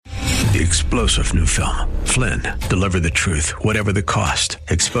The explosive new film, Flynn, deliver the truth, whatever the cost,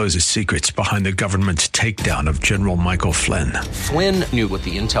 exposes secrets behind the government's takedown of General Michael Flynn. Flynn knew what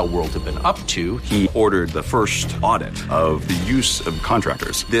the intel world had been up to. He ordered the first audit of the use of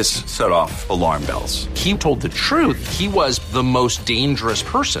contractors. This set off alarm bells. He told the truth. He was the most dangerous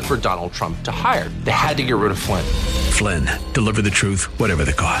person for Donald Trump to hire. They had to get rid of Flynn. Flynn, deliver the truth, whatever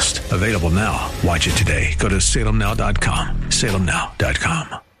the cost. Available now. Watch it today. Go to salemnow.com.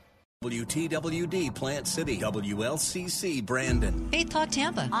 salemnow.com. WTWD Plant City, WLCC Brandon. Faith Talk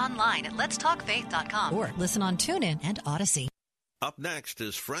Tampa. Online at letstalkfaith.com. Or listen on TuneIn and Odyssey. Up next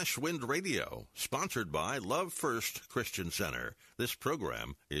is Fresh Wind Radio, sponsored by Love First Christian Center. This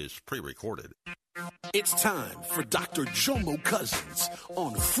program is pre-recorded. It's time for Dr. Jomo Cousins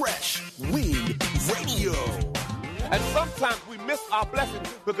on Fresh Wind Radio. And sometimes we miss our blessing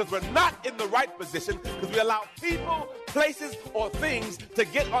because we're not in the right position, because we allow people, places, or things to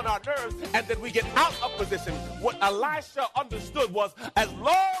get on our nerves, and then we get out of position. What Elisha understood was, as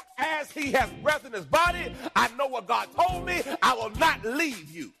long as he has breath in his body, I know what God told me, I will not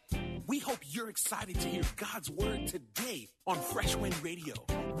leave you. We hope you're excited to hear God's word today on Fresh Wind Radio.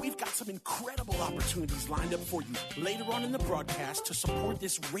 We've got some incredible opportunities lined up for you later on in the broadcast to support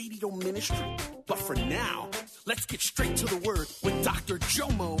this radio ministry. But for now, let's get straight to the word with Dr.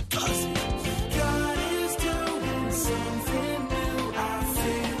 Jomo Cousins. God is doing something new. I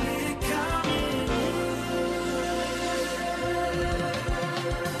feel it coming.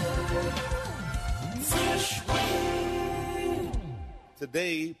 Fresh Wind.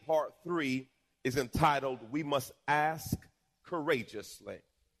 Today, part 3 is entitled, We Must Ask Courageously.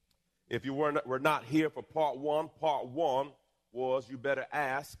 If you were not here for part 1 was You Better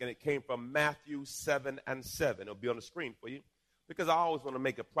Ask, and it came from Matthew 7:7. It'll be on the screen for you, because I always want to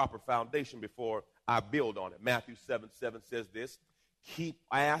make a proper foundation before I build on it. Matthew 7:7 says this,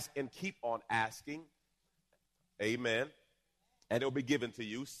 ask and keep on asking, amen, and it will be given to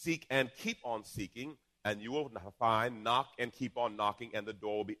you. Seek and keep on seeking, and you will find. Knock and keep on knocking, and the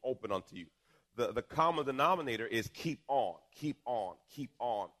door will be open unto you. The common denominator is keep on, keep on, keep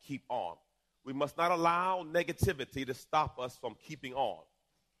on, keep on. We must not allow negativity to stop us from keeping on.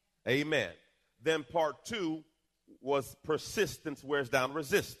 Amen. Then part 2 was persistence wears down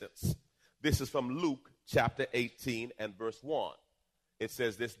resistance. This is from Luke chapter 18 and verse 1. It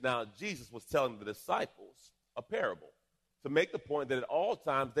says this, now Jesus was telling the disciples a parable to make the point that at all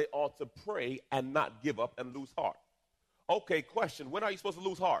times they ought to pray and not give up and lose heart. Okay, question, when are you supposed to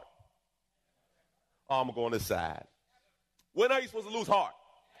lose heart? Oh, I'm going to go on this side. When are you supposed to lose heart?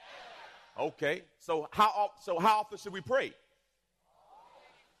 Okay, so how often should we pray?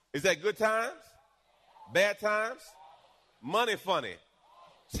 Is that good times? Bad times? Money funny?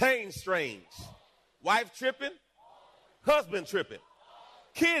 Change strange? Wife tripping? Husband tripping?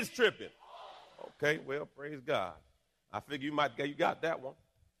 Kids tripping? Okay, well, praise God. I figure you got that one.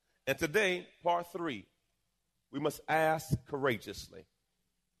 And today, part 3, we must ask courageously.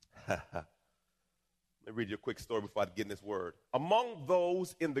 Let me read you a quick story before I get in this word. Among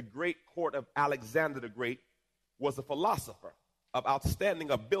those in the great court of Alexander the Great was a philosopher of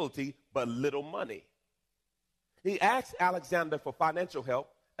outstanding ability but little money. He asked Alexander for financial help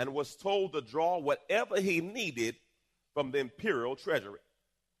and was told to draw whatever he needed from the imperial treasury.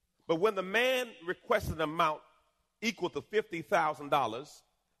 But when the man requested an amount equal to $50,000,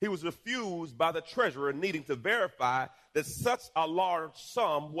 he was refused by the treasurer, needing to verify that such a large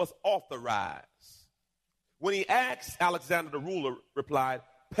sum was authorized. When he asked, Alexander the ruler replied,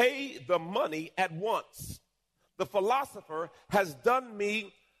 pay the money at once. The philosopher has done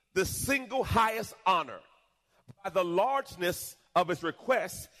me the single highest honor. By the largeness of his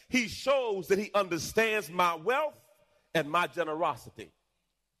request, he shows that he understands my wealth and my generosity.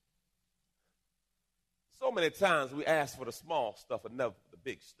 So many times we ask for the small stuff and never for the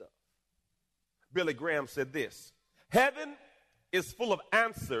big stuff. Billy Graham said this, heaven is full of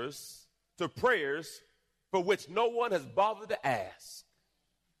answers to prayers for which no one has bothered to ask.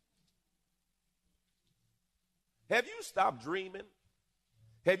 Have you stopped dreaming?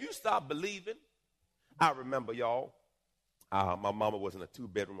 Have you stopped believing? I remember, y'all, my mama was in a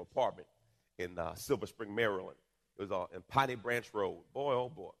 2-bedroom apartment in Silver Spring, Maryland. It was in Piney Branch Road. Boy, oh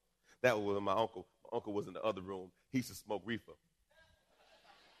boy. That was with my uncle. My uncle was in the other room. He used to smoke reefer.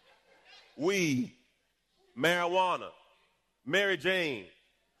 Weed, marijuana, Mary Jane,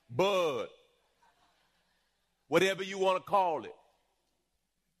 bud, whatever you want to call it.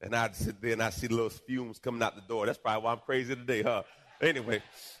 And I'd sit there and I'd see little fumes coming out the door. That's probably why I'm crazy today, huh? Anyway.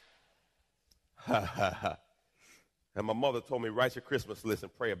 And my mother told me, write your Christmas list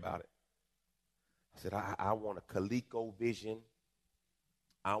and pray about it. I said, I want a ColecoVision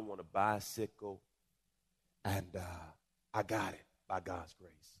I want a bicycle, and I got it by God's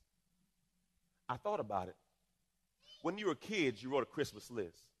grace. I thought about it. When you were kids, you wrote a Christmas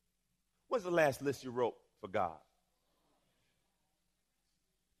list. What's the last list you wrote for God?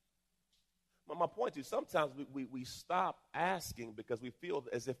 Well, my point is sometimes we stop asking because we feel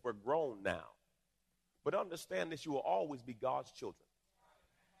as if we're grown now. But understand this, you will always be God's children.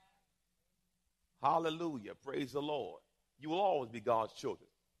 Hallelujah. Praise the Lord. You will always be God's children.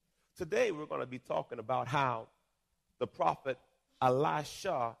 Today we're going to be talking about how the prophet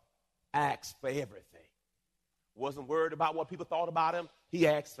Elisha asked for everything. Wasn't worried about what people thought about him. He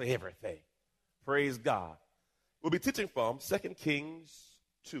asked for everything. Praise God. We'll be teaching from 2 Kings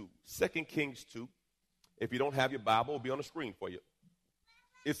 2. 2 Kings 2. If you don't have your Bible, it'll be on the screen for you.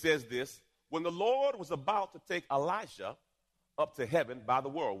 It says this: when the Lord was about to take Elijah up to heaven by the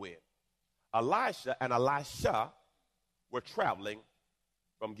whirlwind, Elijah and Elisha were traveling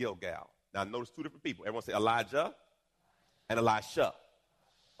from Gilgal. Now notice two different people. Everyone say Elijah and Elisha.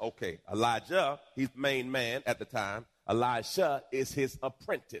 Okay, Elijah, he's the main man at the time. Elisha is his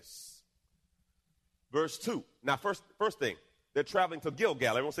apprentice. Verse 2. Now, first thing, they're traveling to Gilgal.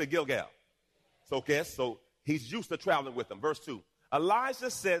 Everyone say Gilgal. So, okay, so he's used to traveling with them. Verse 2.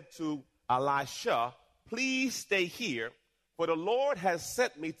 Elijah said to Elisha, please stay here, for the Lord has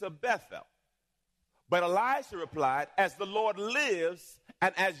sent me to Bethel. But Elisha replied, as the Lord lives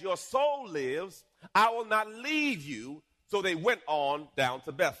and as your soul lives, I will not leave you. So they went on down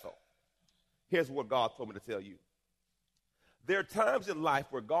to Bethel. Here's what God told me to tell you. There are times in life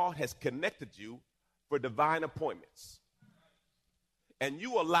where God has connected you for divine appointments. And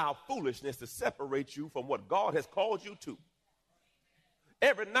you allow foolishness to separate you from what God has called you to.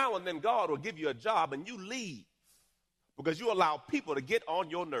 Every now and then God will give you a job and you leave because you allow people to get on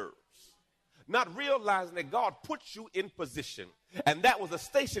your nerves. Not realizing that God puts you in position. And that was a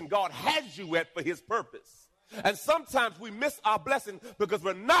station God had you at for his purpose. And sometimes we miss our blessing because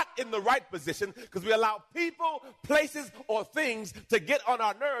we're not in the right position, because we allow people, places, or things to get on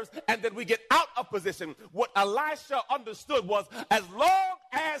our nerves, and then we get out of position. What Elisha understood was, as long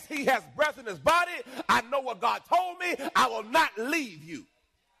as he has breath in his body, I know what God told me, I will not leave you.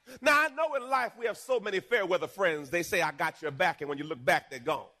 Now, I know in life we have so many fair weather friends. They say, I got your back, and when you look back, they're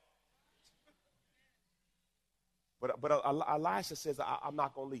gone. But Elisha says, I'm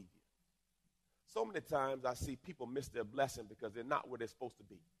not going to leave you. So many times I see people miss their blessing because they're not where they're supposed to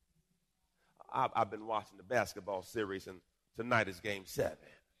be. I've been watching the basketball series, and tonight is game 7.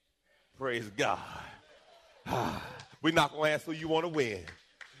 Praise God. We're not going to ask who you want to win.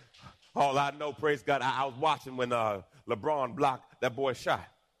 All I know, praise God, I was watching when LeBron blocked that boy's shot.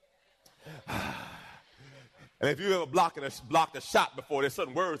 And if you ever blocked a shot before, there's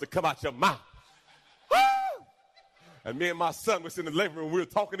certain words that come out your mouth. And me and my son was in the living room, we were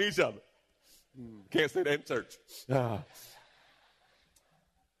talking to each other. Can't say that in church. But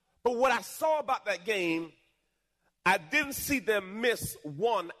what I saw about that game, I didn't see them miss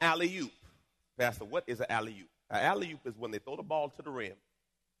one alley-oop. Pastor, what is an alley-oop? An alley-oop is when they throw the ball to the rim,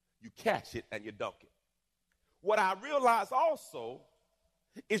 you catch it, and you dunk it. What I realized also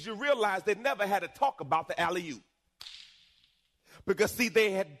is you realize they never had to talk about the alley-oop. Because, see,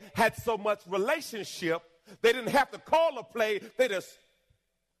 they had so much relationship, they didn't have to call a play. They just...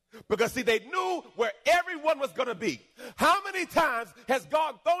 Because, see, they knew where everyone was going to be. How many times has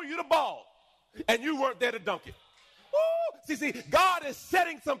God thrown you the ball and you weren't there to dunk it? Ooh, see, God is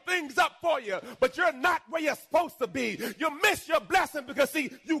setting some things up for you, but you're not where you're supposed to be. You miss your blessing because, see,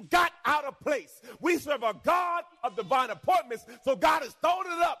 you got out of place. We serve a God of divine appointments, so God has thrown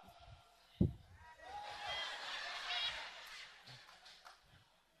it up.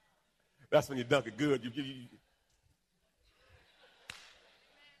 That's when you dunk it good. You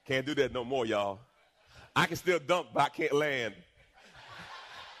can't do that no more, y'all. I can still dunk, but I can't land.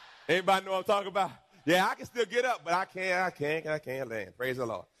 Anybody know what I'm talking about? Yeah, I can still get up, but I can't land. Praise the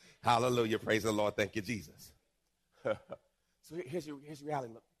Lord. Hallelujah. Praise the Lord. Thank you, Jesus. So here's your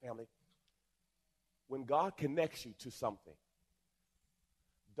reality, family. When God connects you to something,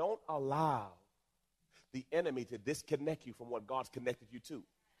 don't allow the enemy to disconnect you from what God's connected you to.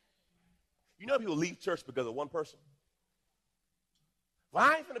 You know people leave church because of one person? Well,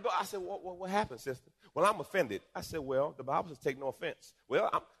 I ain't finna go. I said, what happened, sister? Well, I'm offended. I said, well, the Bible says take no offense. Well,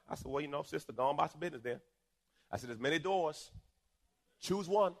 I said, well, you know, sister, go on about your business then. I said, there's many doors. Choose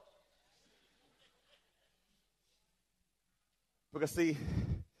one. Because, see,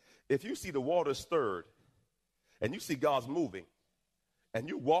 if you see the water stirred and you see God's moving and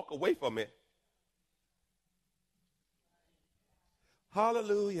you walk away from it,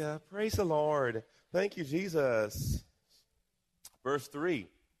 hallelujah, praise the Lord. Thank you, Jesus. Verse 3,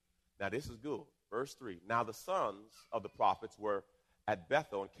 Now, this is good. Verse 3. Now, the sons of the prophets were at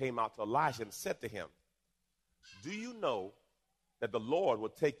Bethel and came out to Elijah and said to him, do you know that the Lord will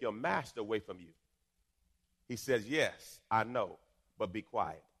take your master away from you? He says, yes, I know, but be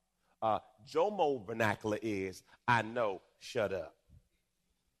quiet. Jomo vernacular is, I know, shut up.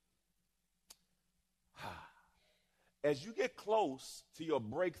 As you get close to your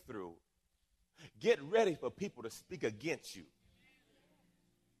breakthrough, get ready for people to speak against you.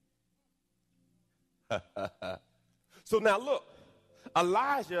 So now look,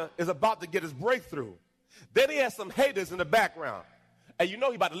 Elijah is about to get his breakthrough. Then he has some haters in the background. And you know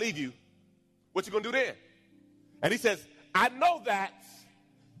he's about to leave you. What you going to do then? And he says, I know that.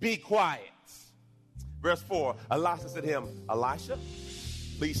 Be quiet. Verse 4, Elisha said to him, Elisha,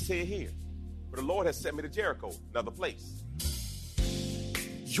 please stay here. For the Lord has sent me to Jericho, another place.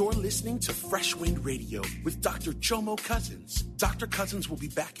 You're listening to Fresh Wind Radio with Dr. Jomo Cousins. Dr. Cousins will be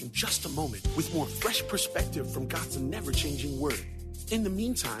back in just a moment with more fresh perspective from God's never-changing word. In the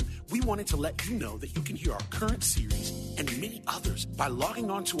meantime, we wanted to let you know that you can hear our current series and many others by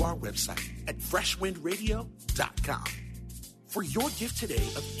logging on to our website at freshwindradio.com. For your gift today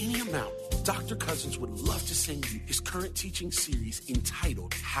of any amount, Dr. Cousins would love to send you his current teaching series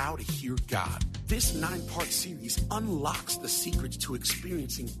entitled How to Hear God. This 9-part series unlocks the secrets to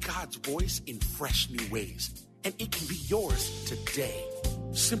experiencing God's voice in fresh new ways. And it can be yours today.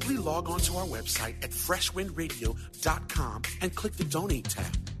 Simply log on to our website at freshwindradio.com and click the Donate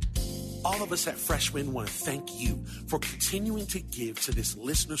tab. All of us at Freshwind want to thank you for continuing to give to this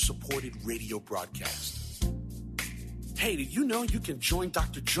listener-supported radio broadcast. Hey, did you know you can join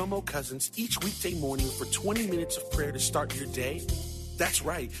Dr. Jomo Cousins each weekday morning for 20 minutes of prayer to start your day? That's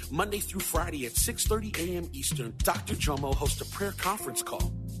right. Monday through Friday at 6:30 a.m. Eastern, Dr. Jomo hosts a prayer conference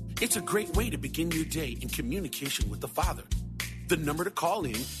call. It's a great way to begin your day in communication with the Father. The number to call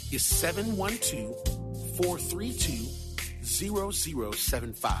in is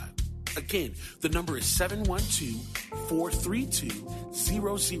 712-432-0075. Again, the number is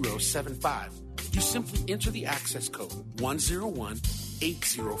 712-432-0075. You simply enter the access code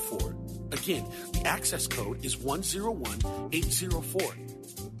 101804. Again, the access code is 101804.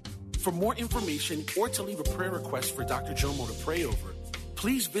 For more information or to leave a prayer request for Dr. Jomo to pray over,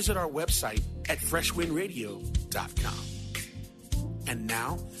 please visit our website at freshwindradio.com. And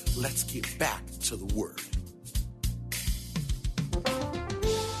now, let's get back to the Word.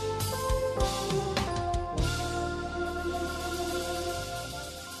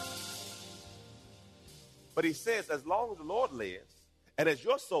 But he says, as long as the Lord lives, and as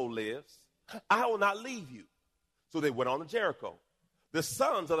your soul lives, I will not leave you. So they went on to Jericho. The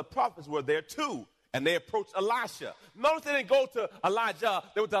sons of the prophets were there too, and they approached Elisha. Notice they didn't go to Elijah,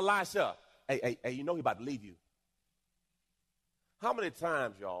 they went to Elisha. Hey, you know he's about to leave you. How many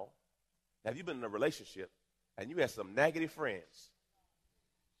times, y'all, have you been in a relationship and you had some negative friends?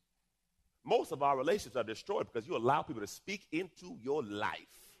 Most of our relationships are destroyed because you allow people to speak into your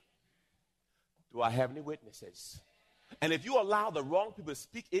life. Do I have any witnesses? And if you allow the wrong people to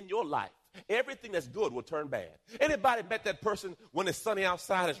speak in your life, everything that's good will turn bad. Anybody met that person when it's sunny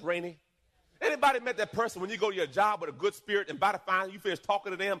outside, it's rainy? Anybody met that person when you go to your job with a good spirit and by the time you finish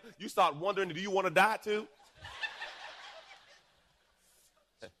talking to them, you start wondering, do you want to die too?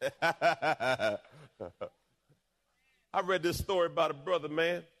 I read this story about a brother,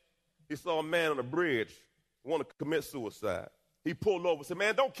 man. He saw a man on a bridge want to commit suicide. He pulled over and said,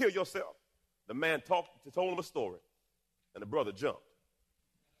 man, don't kill yourself. The man told him a story, and the brother jumped.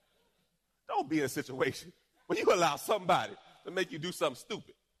 Don't be in a situation where you allow somebody to make you do something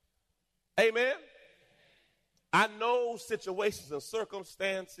stupid. Amen? I know situations and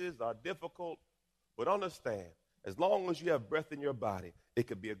circumstances are difficult, but understand, as long as you have breath in your body, it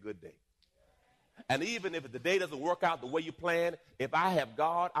could be a good day. And even if the day doesn't work out the way you planned, if I have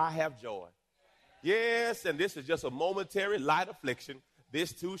God, I have joy. Yes, and this is just a momentary light affliction.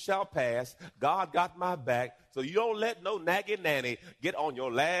 This too shall pass. God got my back. So you don't let no nagging nanny get on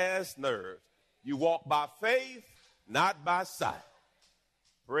your last nerve. You walk by faith, not by sight.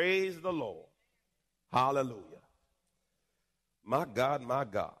 Praise the Lord. Hallelujah. My God, my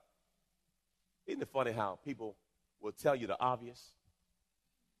God. Isn't it funny how people will tell you the obvious?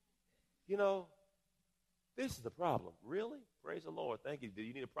 You know, this is the problem. Really? Praise the Lord. Thank you. Do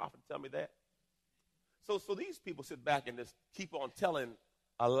you need a prophet to tell me that? So these people sit back and just keep on telling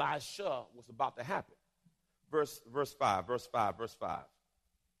Elisha what's about to happen. Verse 5. The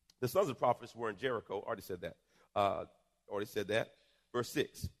sons of the prophets were in Jericho. Already said that. Verse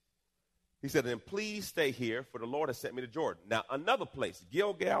 6. He said, then please stay here, for the Lord has sent me to Jordan. Now, another place,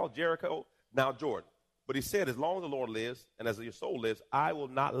 Gilgal, Jericho, now Jordan. But he said, as long as the Lord lives and as your soul lives, I will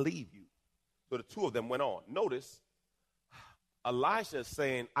not leave you. So the two of them went on. Notice, Elisha is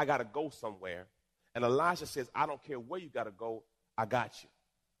saying, I got to go somewhere. And Elisha says, I don't care where you got to go. I got you.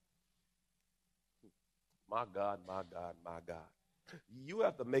 My God, my God, my God. You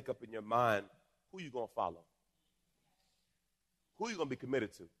have to make up in your mind who you're going to follow. Who you're going to be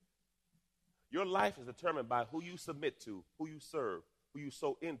committed to. Your life is determined by who you submit to, who you serve, who you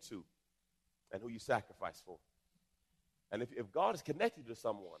sow into, and who you sacrifice for. And if God is connected to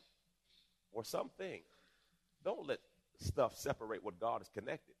someone or something, don't let stuff separate what God is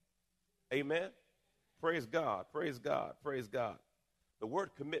connected. Amen? Praise God, praise God, praise God. The word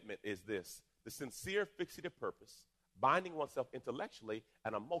commitment is this: the sincere fixity of purpose, binding oneself intellectually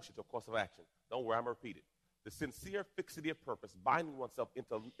and emotionally to a course of action. Don't worry, I'm going to repeat it. The sincere fixity of purpose, binding oneself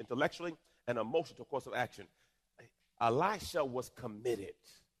intellectually and emotionally to a course of action. Elisha was committed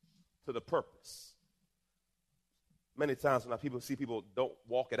to the purpose. Many times when people see people don't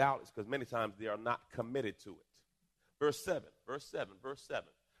walk it out, it's because many times they are not committed to it. Verse 7.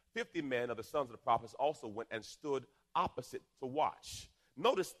 50 men of the sons of the prophets also went and stood opposite to watch.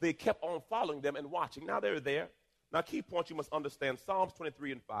 Notice they kept on following them and watching. Now they're there. Now, key point you must understand, Psalms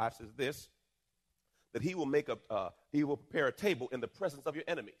 23:5 says this, that he will prepare a table in the presence of your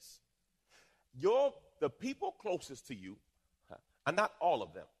enemies. The people closest to you, and not all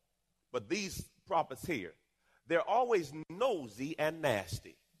of them, but these prophets here, they're always nosy and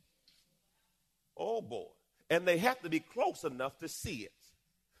nasty. Oh, boy. And they have to be close enough to see it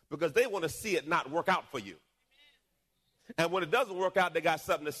because they want to see it not work out for you. And when it doesn't work out, they got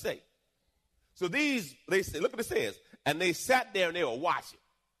something to say. So they say, look what it says, and they sat there and they were watching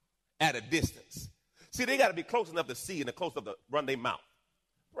at a distance. See, they got to be close enough to see and close enough to run their mouth.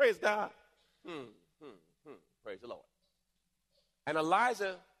 Praise God. Praise the Lord. And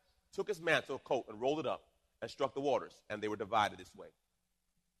Elijah took his mantle coat and rolled it up and struck the waters, and they were divided this way.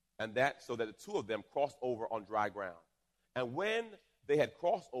 And that so that the two of them crossed over on dry ground. And when they had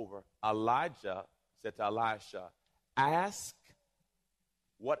crossed over, Elijah said to Elisha, ask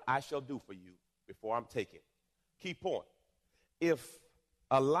what I shall do for you before I'm taken. Key point. If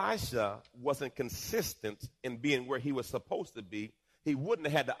Elisha wasn't consistent in being where he was supposed to be, he wouldn't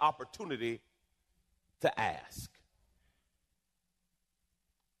have had the opportunity to ask.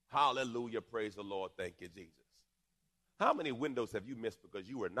 Hallelujah. Praise the Lord. Thank you, Jesus. How many windows have you missed because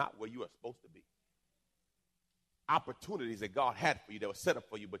you were not where you were supposed to be? Opportunities that God had for you that were set up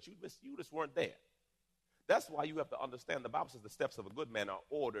for you, but you just weren't there. That's why you have to understand the Bible says the steps of a good man are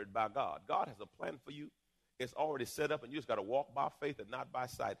ordered by God. God has a plan for you. It's already set up, and you just got to walk by faith and not by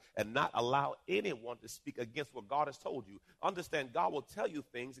sight and not allow anyone to speak against what God has told you. Understand, God will tell you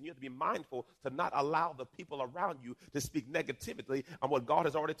things, and you have to be mindful to not allow the people around you to speak negatively on what God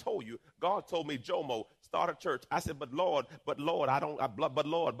has already told you. God told me, Jomo, start a church. I said, but Lord, but Lord.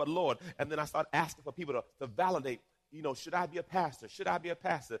 And then I started asking for people to validate, should I be a pastor? Should I be a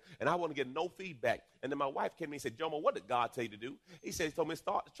pastor? And I want to get no feedback. And then my wife came to me and said, Jomo, what did God tell you to do? He said, he told me to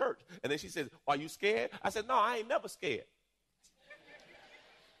start the church. And then she said, are you scared? I said, no, I ain't never scared.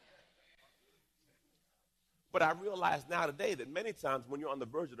 But I realize now today that many times when you're on the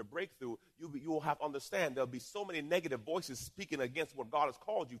verge of the breakthrough, you will have to understand there'll be so many negative voices speaking against what God has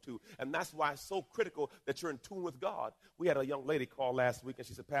called you to. And that's why it's so critical that you're in tune with God. We had a young lady call last week, and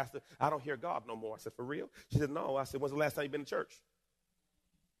she said, Pastor, I don't hear God no more. I said, for real? She said, no. I said, when's the last time you've been to church?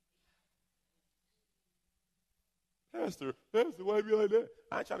 Pastor, why you be like that?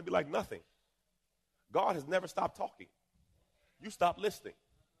 I ain't trying to be like nothing. God has never stopped talking. You stopped listening.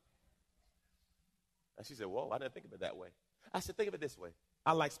 And she said, whoa, I didn't think of it that way. I said, think of it this way.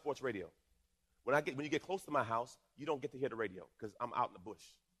 I like sports radio. When you get close to my house, you don't get to hear the radio because I'm out in the bush.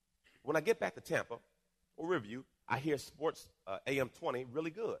 When I get back to Tampa or Riverview, I hear sports AM 20 really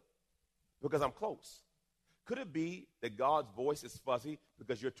good because I'm close. Could it be that God's voice is fuzzy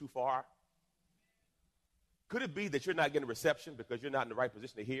because you're too far? Could it be that you're not getting reception because you're not in the right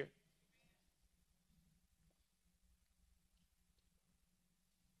position to hear?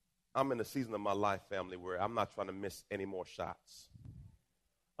 I'm in a season of my life, family, where I'm not trying to miss any more shots.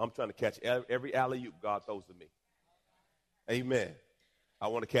 I'm trying to catch every alley-oop God throws to me. Amen. I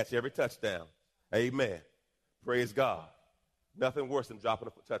want to catch every touchdown. Amen. Praise God. Nothing worse than dropping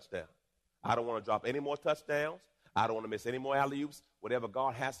a touchdown. I don't want to drop any more touchdowns. I don't want to miss any more alley-oops. Whatever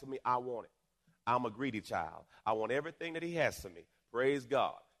God has for me, I want it. I'm a greedy child. I want everything that he has for me. Praise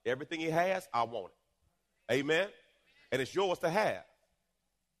God. Everything he has, I want it. Amen. And it's yours to have.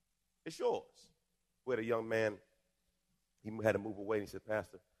 It's yours. We had a young man, he had to move away, and he said,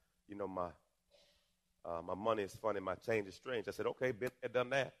 Pastor, my money is funny, my change is strange. I said, okay, been there, done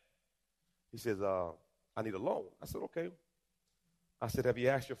that. He says, I need a loan. I said, okay. I said, have you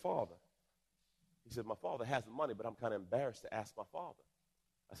asked your father? He said, my father has the money, but I'm kind of embarrassed to ask my father.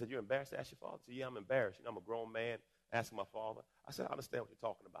 I said, you're embarrassed to ask your father? He said, yeah, I'm embarrassed. I'm a grown man asking my father. I said, I understand what you're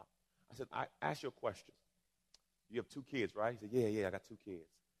talking about. I said, I ask you a question. You have 2 kids, right? He said, yeah, I got 2 kids.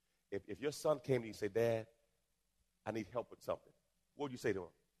 If your son came to you and said, Dad, I need help with something, what would you say to him?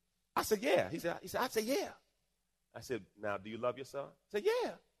 I said, yeah. He said, I'd say, yeah. I said, now, do you love your son? He said,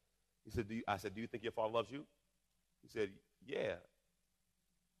 yeah. He said, I said, do you think your father loves you? He said, yeah.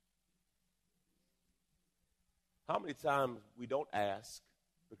 How many times we don't ask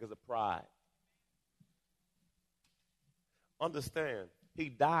because of pride? Understand, he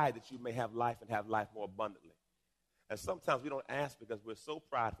died that you may have life and have life more abundantly. And sometimes we don't ask because we're so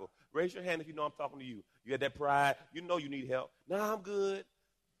prideful. Raise your hand if you know I'm talking to you. You had that pride. You know you need help. No, I'm good.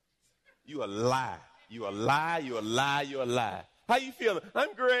 You a lie. You a lie. You a lie. You a lie. How you feeling?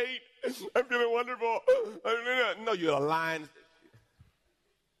 I'm great. I'm feeling wonderful. No, you're lying.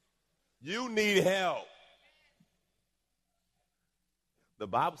 You need help. The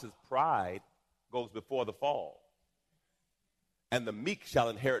Bible says pride goes before the fall, and the meek shall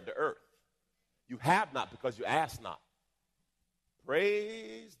inherit the earth. You have not because you ask not.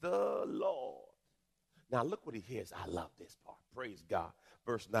 Praise the Lord. Now look what he hears. I love this part. Praise God.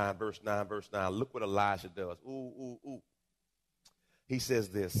 Verse 9. Look what Elijah does. Ooh. He says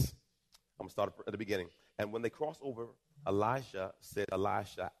this. I'm going to start at the beginning. And when they crossed over, Elijah said,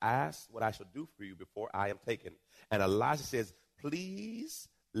 Elisha, ask what I shall do for you before I am taken. And Elijah says, please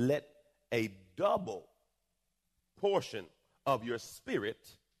let a double portion of your spirit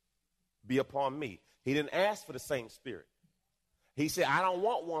be upon me. He didn't ask for the same spirit. He said, I don't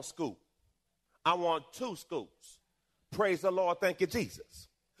want 1 scoop. I want 2 scoops. Praise the Lord. Thank you, Jesus.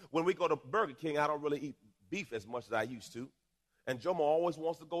 When we go to Burger King, I don't really eat beef as much as I used to. And Jomo always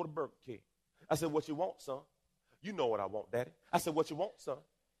wants to go to Burger King. I said, what you want, son? You know what I want, Daddy. I said, what you want, son?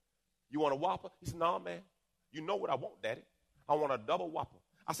 You want a Whopper? He said, no, man. You know what I want, Daddy. I want a double Whopper.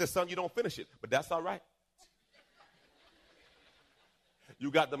 I said, son, you don't finish it, but that's all right.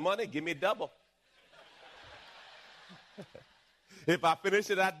 You got the money, give me a double. If I finish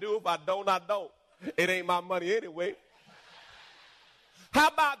it, I do. If I don't, I don't. It ain't my money anyway. How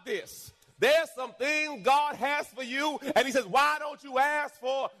about this? There's some things God has for you, and he says, why don't you ask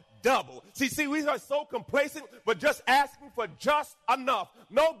for double? See, we are so complacent, but just asking for just enough.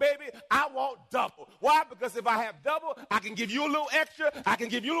 No, baby, I want double. Why? Because if I have double, I can give you a little extra. I can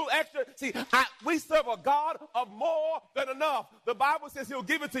give you a little extra. See, we serve a God of more than enough. The Bible says he'll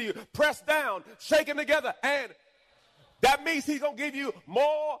give it to you, pressed down, shaken together, and that means he's going to give you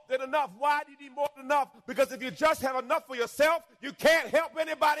more than enough. Why do you need more than enough? Because if you just have enough for yourself, you can't help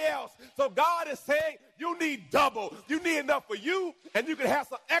anybody else. So God is saying you need double. You need enough for you, and you can have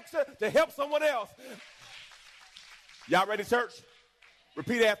some extra to help someone else. Y'all ready, church?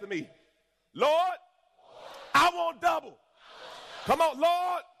 Repeat after me. Lord, I want double. Come on,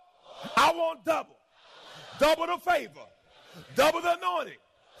 Lord, I want double. Double the favor. Double the anointing.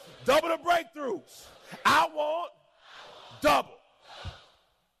 Double the breakthroughs. I want double.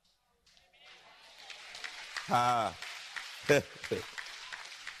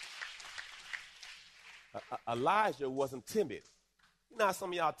 Elijah wasn't timid. You know how some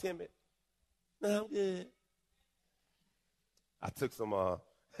of y'all timid? No, I'm good. I took some, on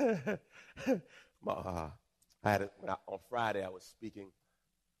Friday I was speaking.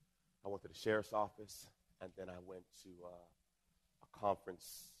 I went to the sheriff's office, and then I went to a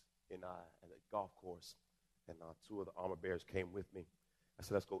conference at a golf course. And 2 of the armor bearers came with me. I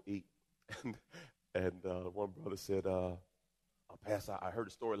said, let's go eat. And one brother said, Pastor, I heard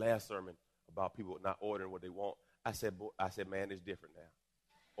the story last sermon about people not ordering what they want. I said, man, it's different now.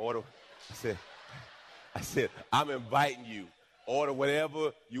 Order. I said, I'm inviting you. Order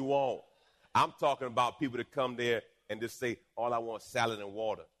whatever you want. I'm talking about people that come there and just say, all I want is salad and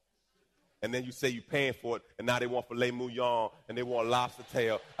water. And then you say you're paying for it, and now they want filet mignon, and they want lobster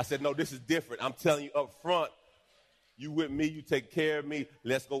tail. I said, no, this is different. I'm telling you up front, you with me, you take care of me,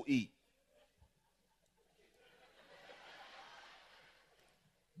 let's go eat.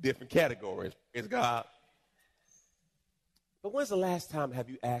 Different categories. It's God. But when's the last time have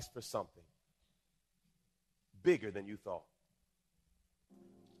you asked for something bigger than you thought?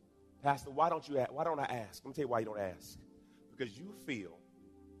 Pastor, why don't I ask? Let me tell you why you don't ask. Because you feel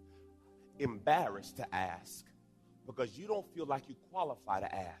embarrassed to ask because you don't feel like you qualify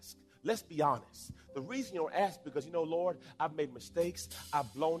to ask. Let's be honest. The reason you don't ask because, Lord, I've made mistakes.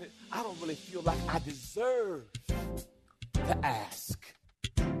 I've blown it. I don't really feel like I deserve to ask.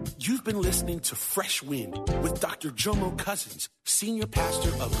 You've been listening to Fresh Wind with Dr. Jomo Cousins, Senior Pastor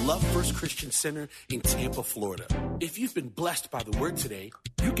of Love First Christian Center in Tampa, Florida. If you've been blessed by the word today,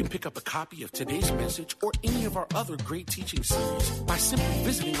 you can pick up a copy of today's message or any of our other great teaching series by simply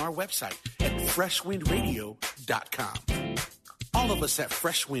visiting our website at freshwindradio.com. All of us at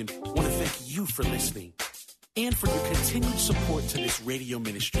Fresh Wind want to thank you for listening and for your continued support to this radio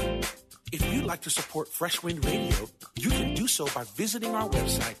ministry. If you'd like to support Fresh Wind Radio, you can do so by visiting our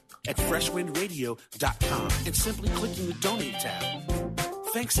website at freshwindradio.com and simply clicking the Donate tab.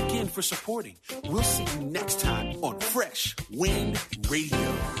 Thanks again for supporting. We'll see you next time on Fresh Wind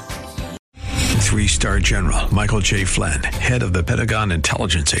Radio. 3-star General Michael J. Flynn, head of the Pentagon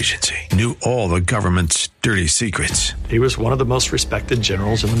Intelligence Agency, knew all the government's dirty secrets. He was one of the most respected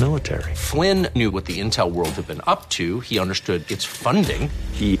generals in the military. Flynn knew what the intel world had been up to. He understood its funding.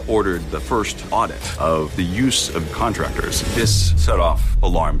 He ordered the first audit of the use of contractors. This set off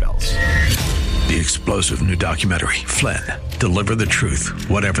alarm bells. The explosive new documentary, Flynn, Deliver the Truth,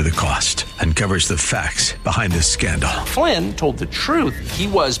 Whatever the Cost, uncovers the facts behind this scandal. Flynn told the truth. He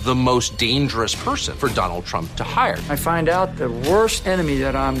was the most dangerous person for Donald Trump to hire. I find out the worst enemy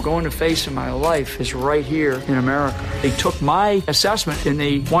that I'm going to face in my life is right here in America. They took my assessment and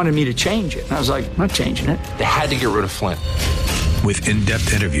they wanted me to change it. And I was like, I'm not changing it. They had to get rid of Flynn. With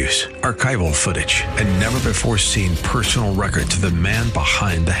in-depth interviews, archival footage, and never-before-seen personal records of the man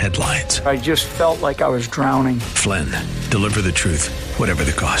behind the headlines. I just felt like I was drowning. Flynn, Deliver the Truth, Whatever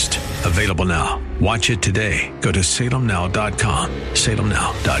the Cost. Available now. Watch it today. Go to salemnow.com.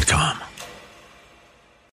 salemnow.com.